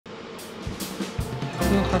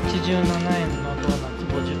187円のドーナツ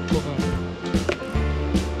50個分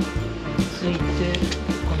ついて、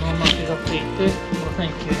このおまけがついて5900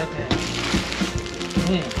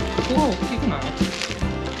円ね。え、ここは大きくない？ち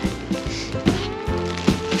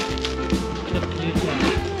ょっとリュウちゃ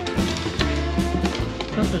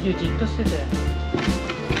ん、ちょっとリュウじっとしてて。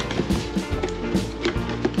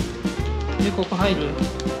で、ここ入る？待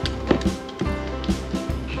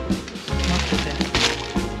ってて。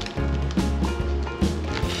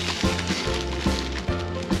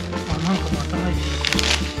あ、なんかまた入ってる。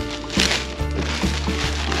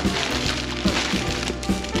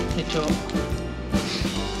手帳。カ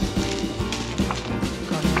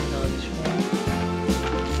レンダーでしょ。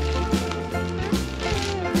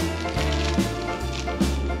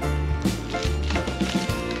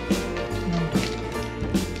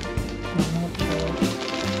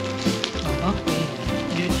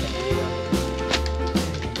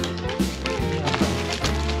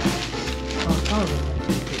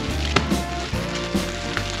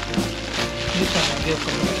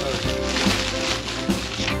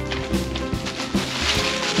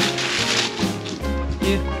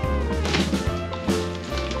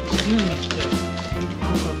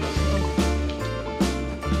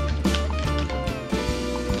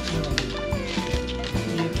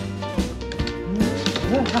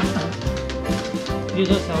リュウ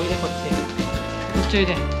どうした？おいでこっち。こっちおい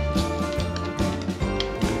で。よ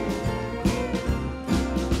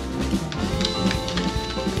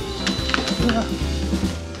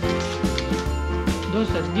どう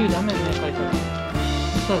した？リュウダメね、書いたら。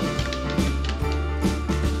そうです。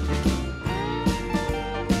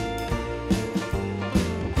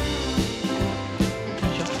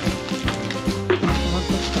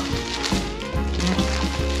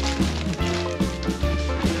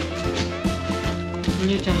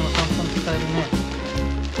リュウちゃんのお散歩に使えるね。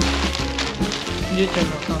リュウちゃん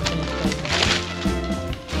のお散歩に使える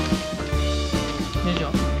ね。よいしょ。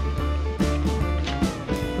お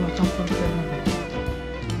散歩に使えるね。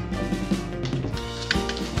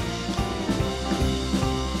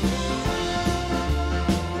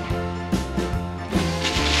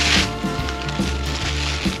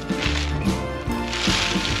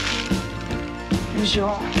よいし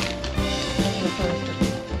ょ。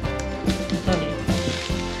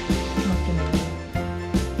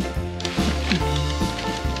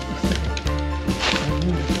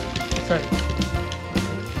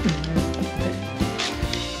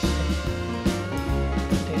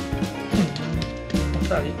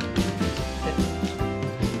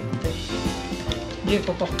で、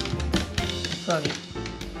ここ。さり。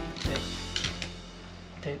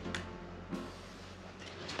で。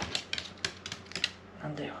な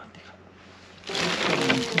んだよ、ってか。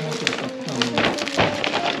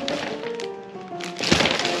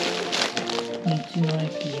道の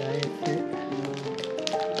駅やえて。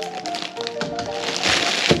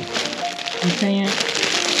2000円。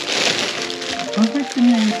パーフェクト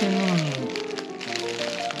には2000円なのに。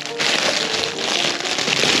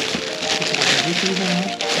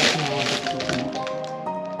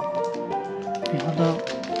美肌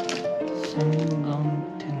洗顔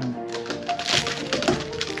手ぬ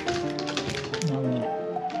なんだ。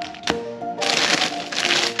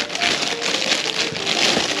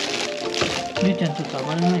りゅうちゃんちょっと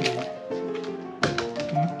暴れないで。ト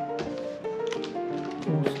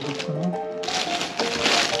ースターかな。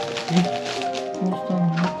トースターの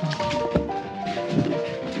中。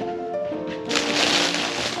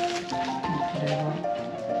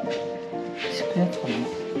やつかな。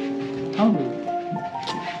タオルっ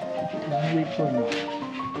ぽいな。テ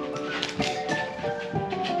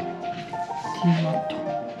ィーマット。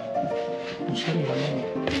おしゃれだね。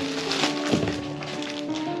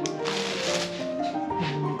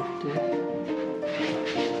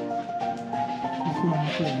これ面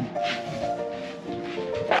白いね。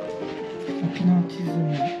沖縄地図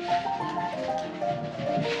に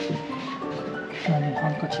ハ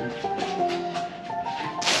ンカチ。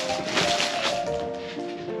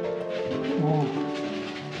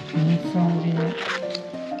ミニサン売りの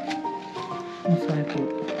お財布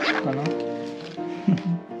かな。り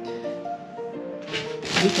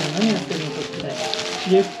ゅうちゃん何やってるのこっち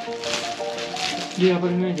で。りゅう暴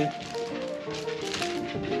れないで。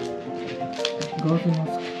ガーゼマス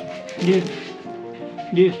ク。りゅ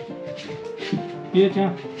うちゃ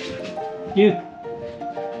ん。りゅ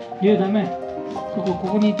うダメ。こ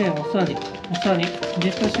こにいて。おさり。じ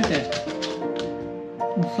っとしてて。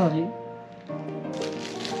おさり。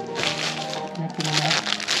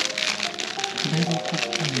これが買っ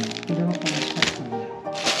たんだ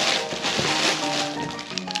よ。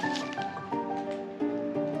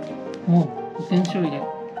お保険証入れ。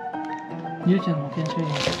りゅうちゃんの保険証入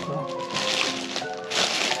れですか。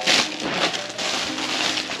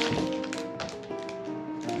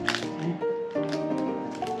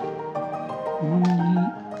おまんじ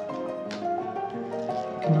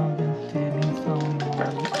沖縄限定ミンサーオイルの割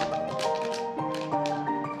り。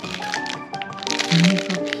ミンサ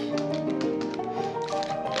ー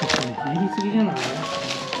これ入りすぎじゃない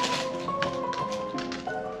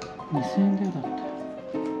？2000円だよだって。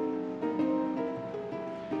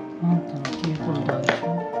あんたのキーホルダーでしょ。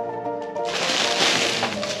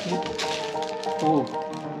おう、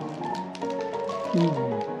いいね。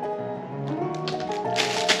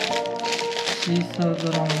シーサー柄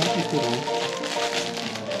のエプロン。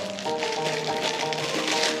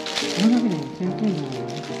これだけで2000円じゃないの？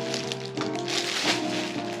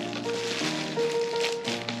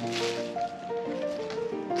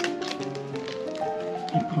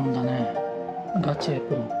エプロンだね。ガチエ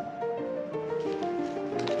プロン。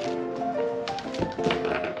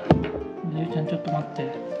りゅうちゃんちょっと待って。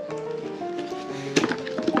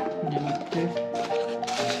待って。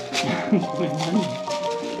これ何？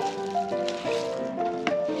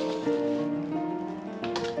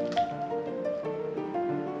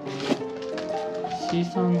シー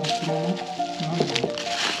サーの置物？何だ？ど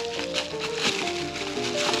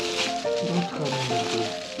う使うんだろ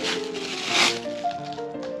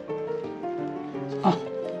う。あ、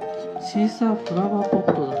シーサーフラワーポッ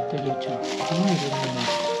トだってりゅうちゃん。花入れるね。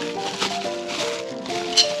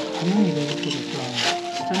花入れるけどさ、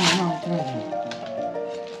下に穴開いてないの。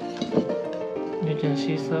りゅうちゃんシ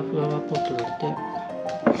ーサーフラワーポットだって。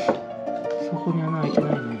そこに穴開いてな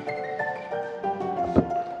いね。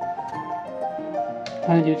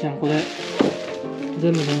はい、りゅうちゃんこれ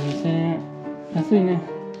全部で2000円。安いね。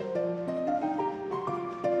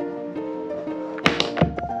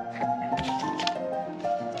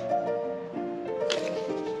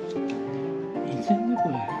2000円でこ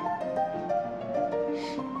れ。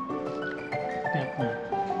やっぱ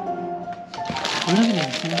これだけで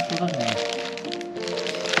2000円かかるね。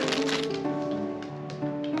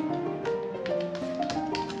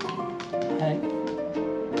はい。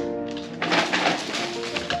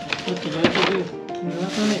ちょっと大丈夫。濡ら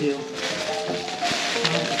さないでよ。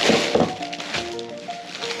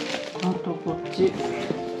あとこっち。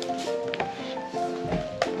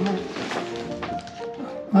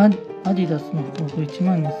アディダスの服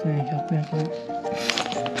12100円かな。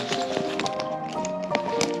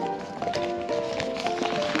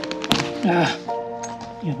ああ、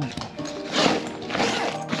やばい。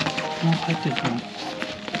なんか入ってるかな。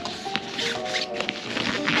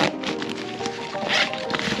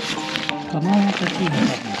カバンは大きいね、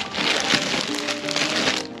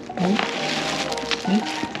多分。お？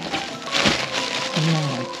こんなの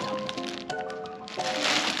入ってた。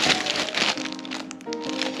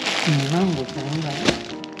2万5千円ぐらい。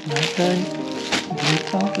大体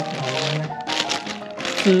10%オフって感じだね。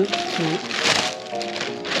普通。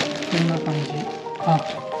こんな感じ。あ、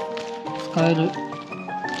使える。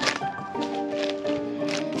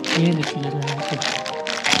家で着れるやつ。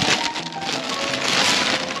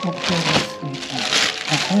OK です。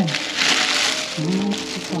あ、これね。こんな大き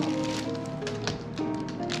さ。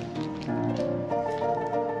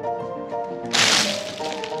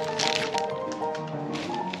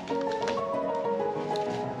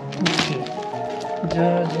ジャ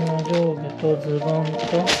ージの上下とズボンと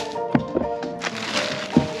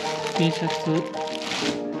T シャツと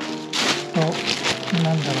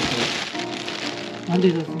なんだろうこれアディ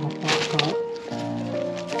ダスのパーカー。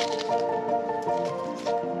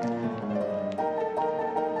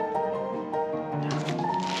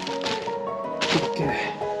OK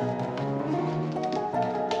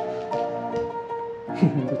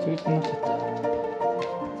ぐちゃぐちゃになっちゃった。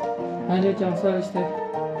はい、りゅうちゃんお座りして。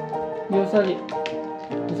お座り。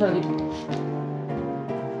お座り。お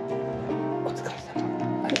疲れ様。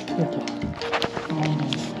はい、ありがとう。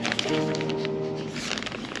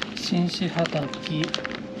紳士はたき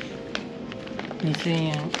2000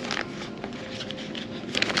円。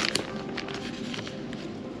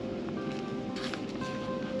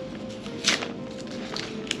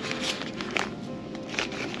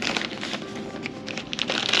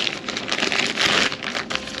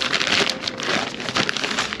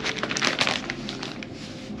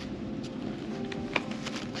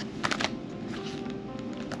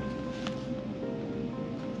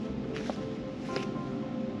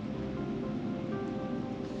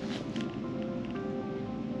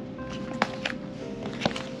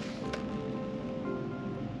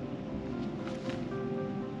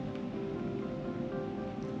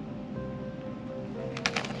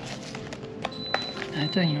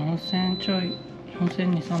体4000ちょい、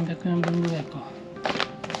4200、300円分ぐらいか。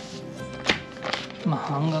まあ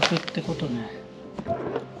半額ってことね。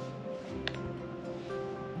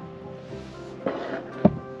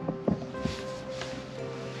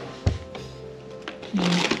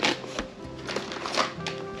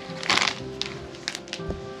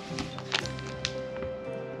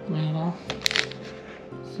これが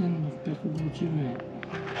1650円。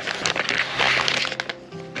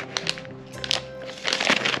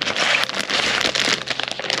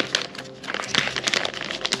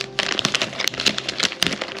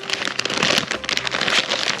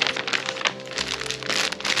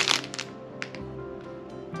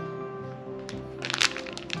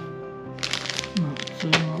普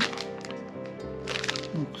通の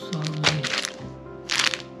ボクサーがいい。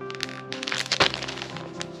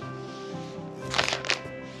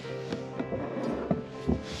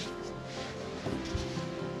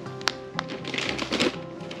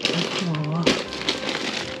あとは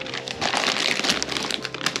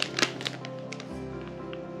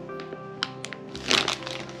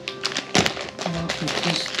靴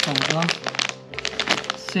下が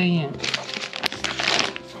1000円。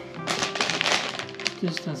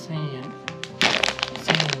靴下1000円。1000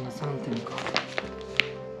円が3点か。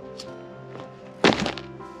こ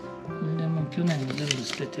れでもう去年の全部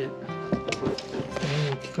捨てて、これ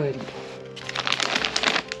に置き換えると。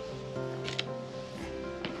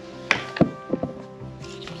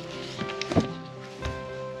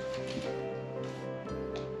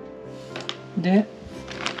で、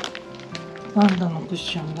パンダのクッ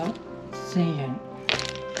ションが1000円。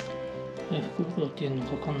これ福袋っていうの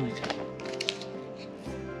か分かんないけど。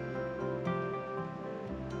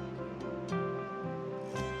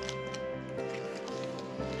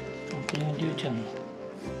これはりゅうちゃんの。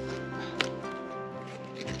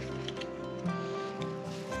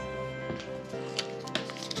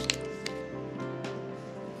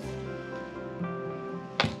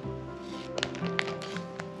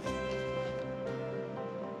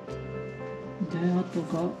で、あと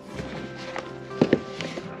が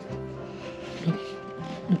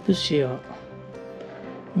ルプシア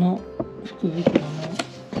の福袋の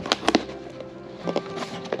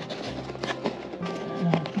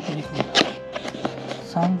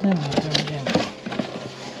3240円か。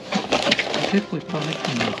結構いっぱい入っ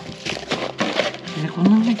てんだ。こんな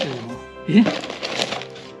に入ってるの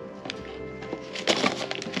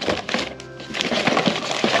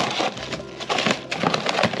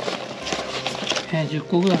？10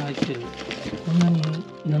個ぐらい入ってる。こんなに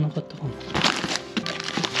いらなかったかも。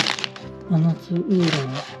真夏ウーロ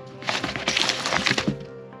ン、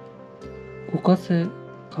五ヶ瀬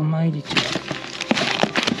釜入り茶、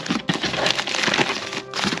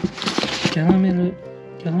キャラメルは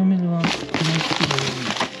この好きでね。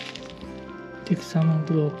テキサム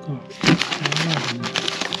ブロークン、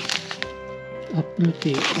アップル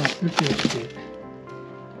ティーって、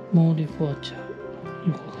モーリフォーチャー、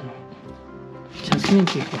よくわかんない。ジャスミン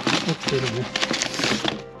ティーか、合ってるね。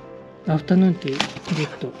アフタヌーンティー、ギ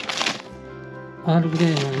フト。アールグレー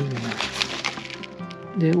のいいね。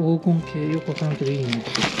で、黄金系、よくわかんないけどいいね。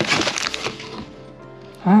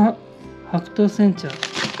白桃煎茶。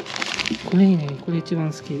これいいね。これ一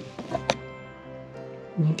番好き。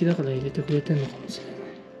人気だから入れてくれてんのかもしれない。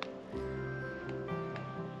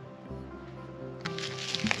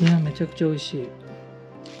これはめちゃくちゃ美味しい。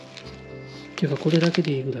ていうか、これだけ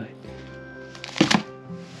でいいぐらい。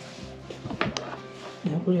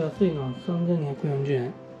いや、これ安いな。3240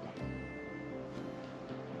円。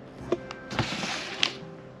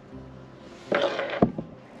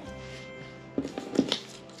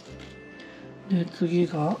で、次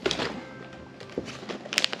が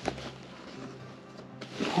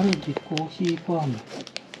カルディコーヒーファーム。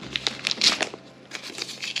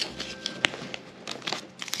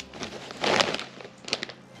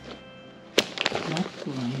マック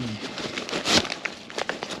がいいね。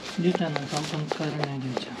りゅうちゃんの散歩に使えるね、り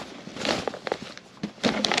ゅうちゃん。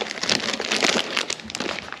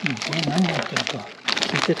これ何入ってるか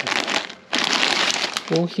聞いてた。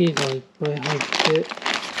コーヒーがいっぱい入って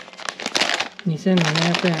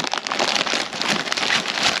2700円。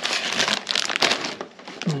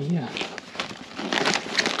まあいいや。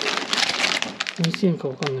美味しいんか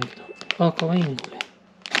わかんないけど。かわいいね、こ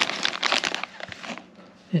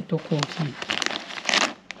れ。コーヒー。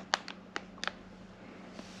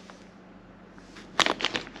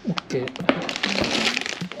オッケー。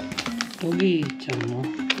ドギーちゃんのお試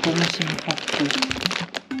しのパック。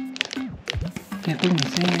これ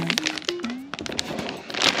2000円。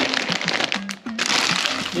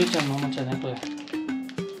りゅうちゃんのおもちゃね、これ。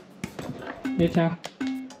りゅうちゃん。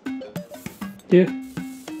りゅう。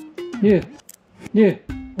リュウ、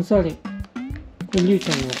おさわり。これリュウ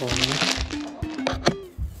ちゃんのだからね。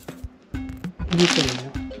リュウちゃんだ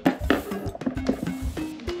よ。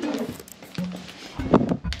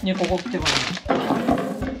で、ここ来てこない。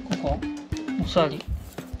ここ。おさわり。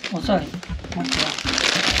おさわり。待ってよ。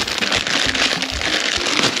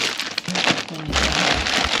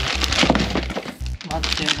待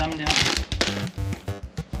ってよ、ダメだよ。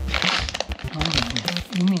なんだこ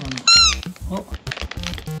れ。海なの。お、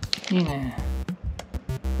いいね。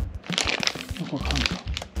どこかんか。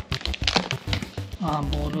ああ、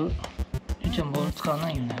ボール。ゆうちゃんボール使わな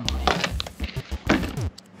いよね、あんまり。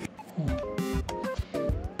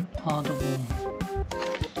ハードボール。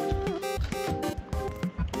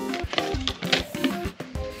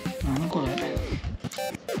何これ。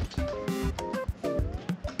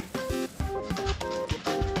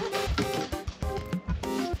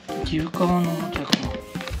牛革のおもちゃか。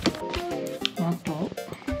あと、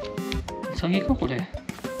ウサギかこれ。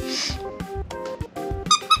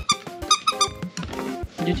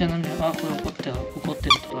りゅうちゃんなんで、あ、これ怒ってる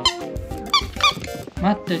とか。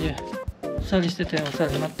待ってる。おさわりしてたよ、おさわ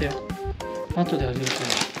り待ってよ。後であげるから。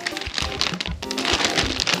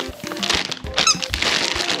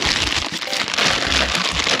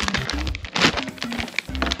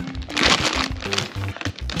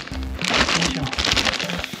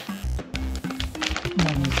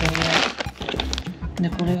で、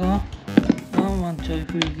これがワンワンちょい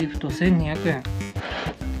フリーギフト1200円。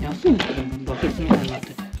安いけどバケツみたいになって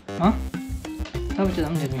て。あ、食べちゃダ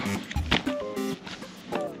メだよね。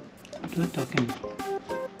どうやって開けるの？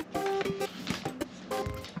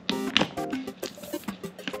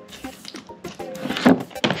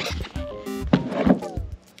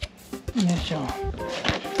よいしょ。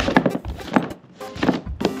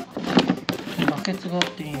バケツがあっ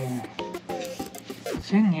ていいね。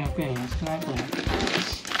1200円安くないこれ。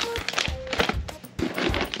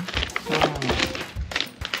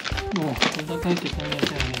もうこれだけ入って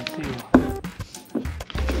1200円安いわ。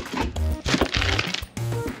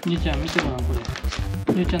りゅうちゃん見てごらんこれ。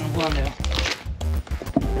りゅうちゃんのご飯だよ。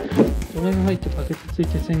これが入ってバケツつい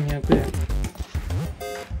て1200円。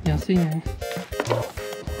安いね。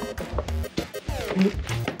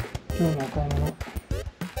今日のお買い物。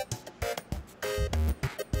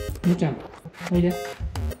りゅうちゃんおいで。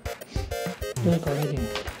どれかおいでよ。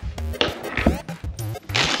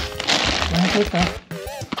これか。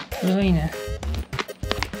これがいいね。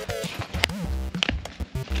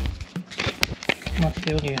待っ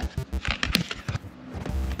てよりゅ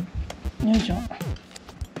う。よいしょ。な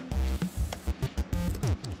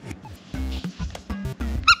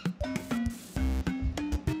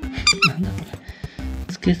んだこれ。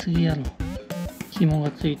つけすぎやろ。紐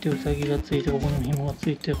がついて、うさぎがついて、ここにも紐がつ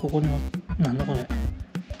いて、ここにも、なんだこれ。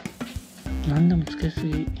なんでもつけす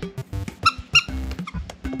ぎ。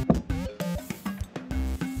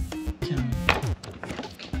じゃ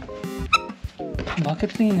あバケ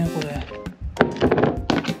ツいいねこれ。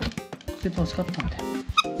全部欲しかったんだよ。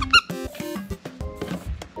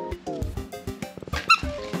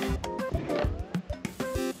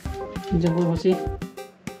じゃあこれ欲しい？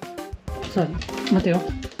さあ待てよ。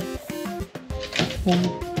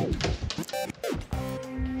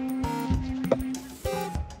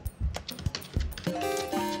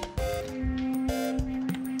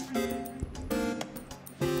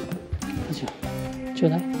ちょう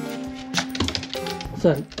だい。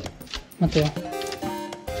さあ待てよ。こ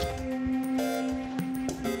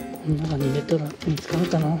の中に入れたら見つかる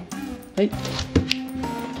かな。はい。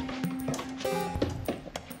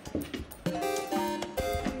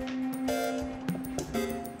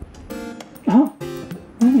あ、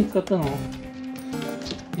何見つかったの？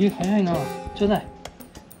りゅう早いな。ちょうだい。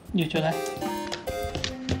りゅうちょうだい。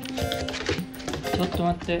ちょっと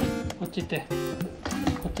待って。こっち行って。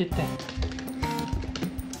こっち行って。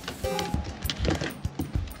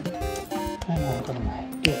はい、もうわからない。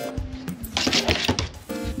どうぞ。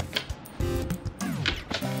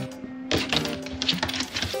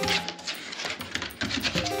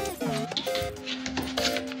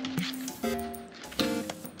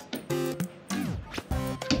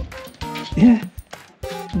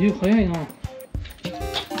りゅう早いな。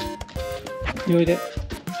りゅうおいで。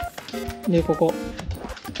で、ここ。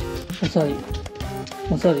おさわり。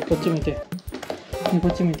おさわり、こっち見て。で、こ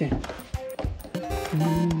っち見て。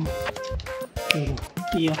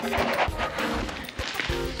いいよ。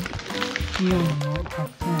イオンの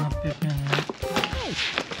8800円の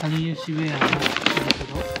かりゆしウェアなんだけ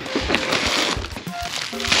ど、こ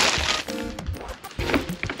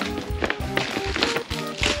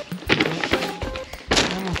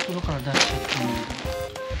れも袋から出しちゃったんだ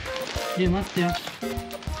けど。待ってよ。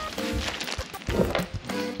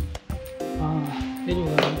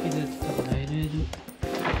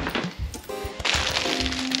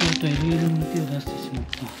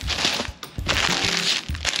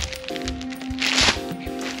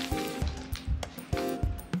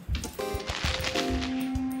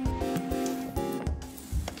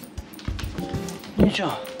よいしょ。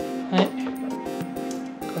はい。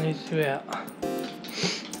カリスウェア。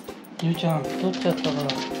ゆうちゃん、取っちゃったか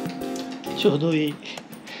ら、ちょうどいい。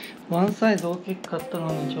ワンサイズ大きく買った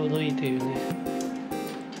のにちょうどいいというね、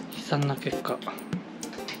悲惨な結果。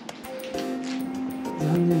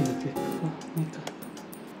残念な結果。いいか。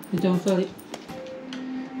ゆうちゃん、お座り。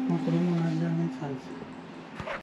まあ、これも同じだね、サイズ。